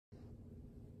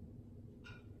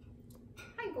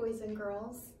Hi boys and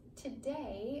girls.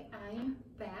 Today I'm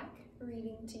back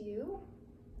reading to you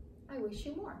I Wish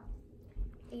You More.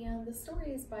 And the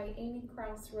story is by Amy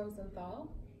Krouse Rosenthal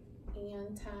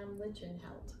and Tom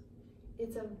Lichtenheld.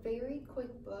 It's a very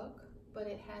quick book, but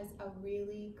it has a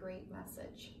really great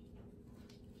message.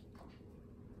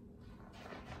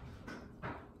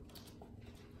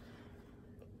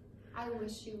 I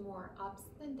wish you more ups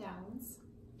than downs.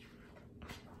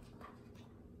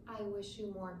 I wish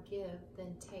you more give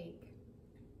than take.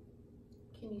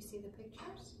 Can you see the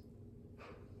pictures?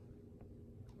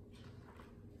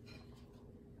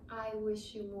 I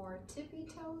wish you more tippy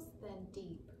toes than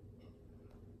deep.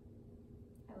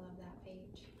 I love that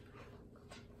page.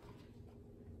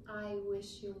 I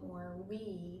wish you more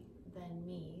we than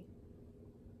me.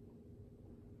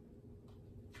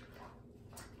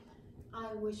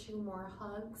 I wish you more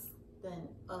hugs than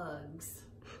Uggs,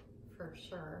 for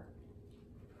sure.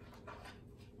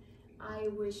 I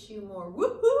wish you more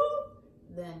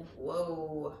woohoo than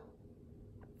whoa.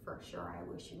 For sure, I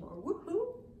wish you more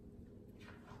woohoo.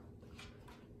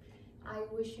 I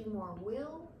wish you more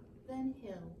will than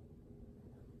hill.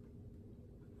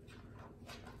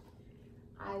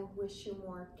 I wish you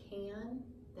more can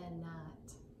than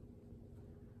not.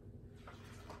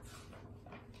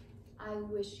 I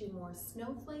wish you more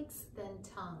snowflakes than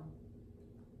tongue.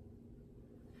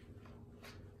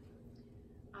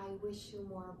 I wish you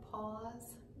more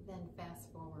pause than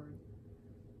fast forward.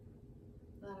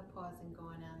 A lot of pausing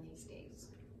going on these days.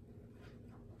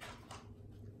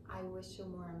 I wish you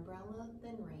more umbrella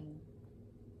than rain.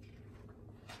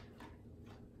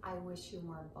 I wish you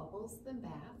more bubbles than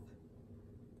bath.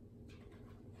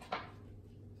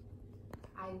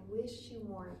 I wish you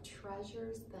more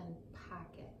treasures than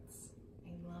pockets.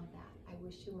 I love that. I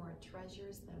wish you more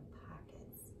treasures than pockets.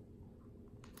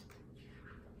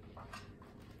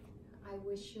 I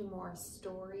wish you more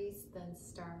stories than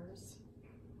stars.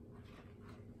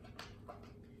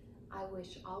 I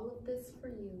wish all of this for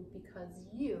you because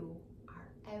you are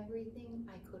everything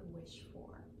I could wish for.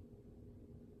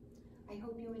 I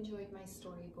hope you enjoyed my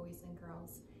story, boys and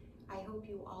girls. I hope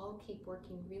you all keep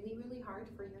working really, really hard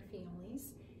for your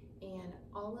families. And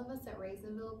all of us at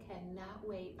Raisinville cannot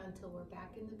wait until we're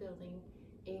back in the building,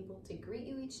 able to greet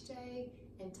you each day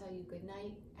and tell you good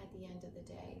night at the end of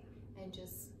the day and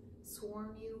just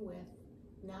swarm you with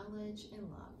knowledge and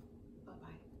love.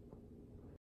 Bye-bye.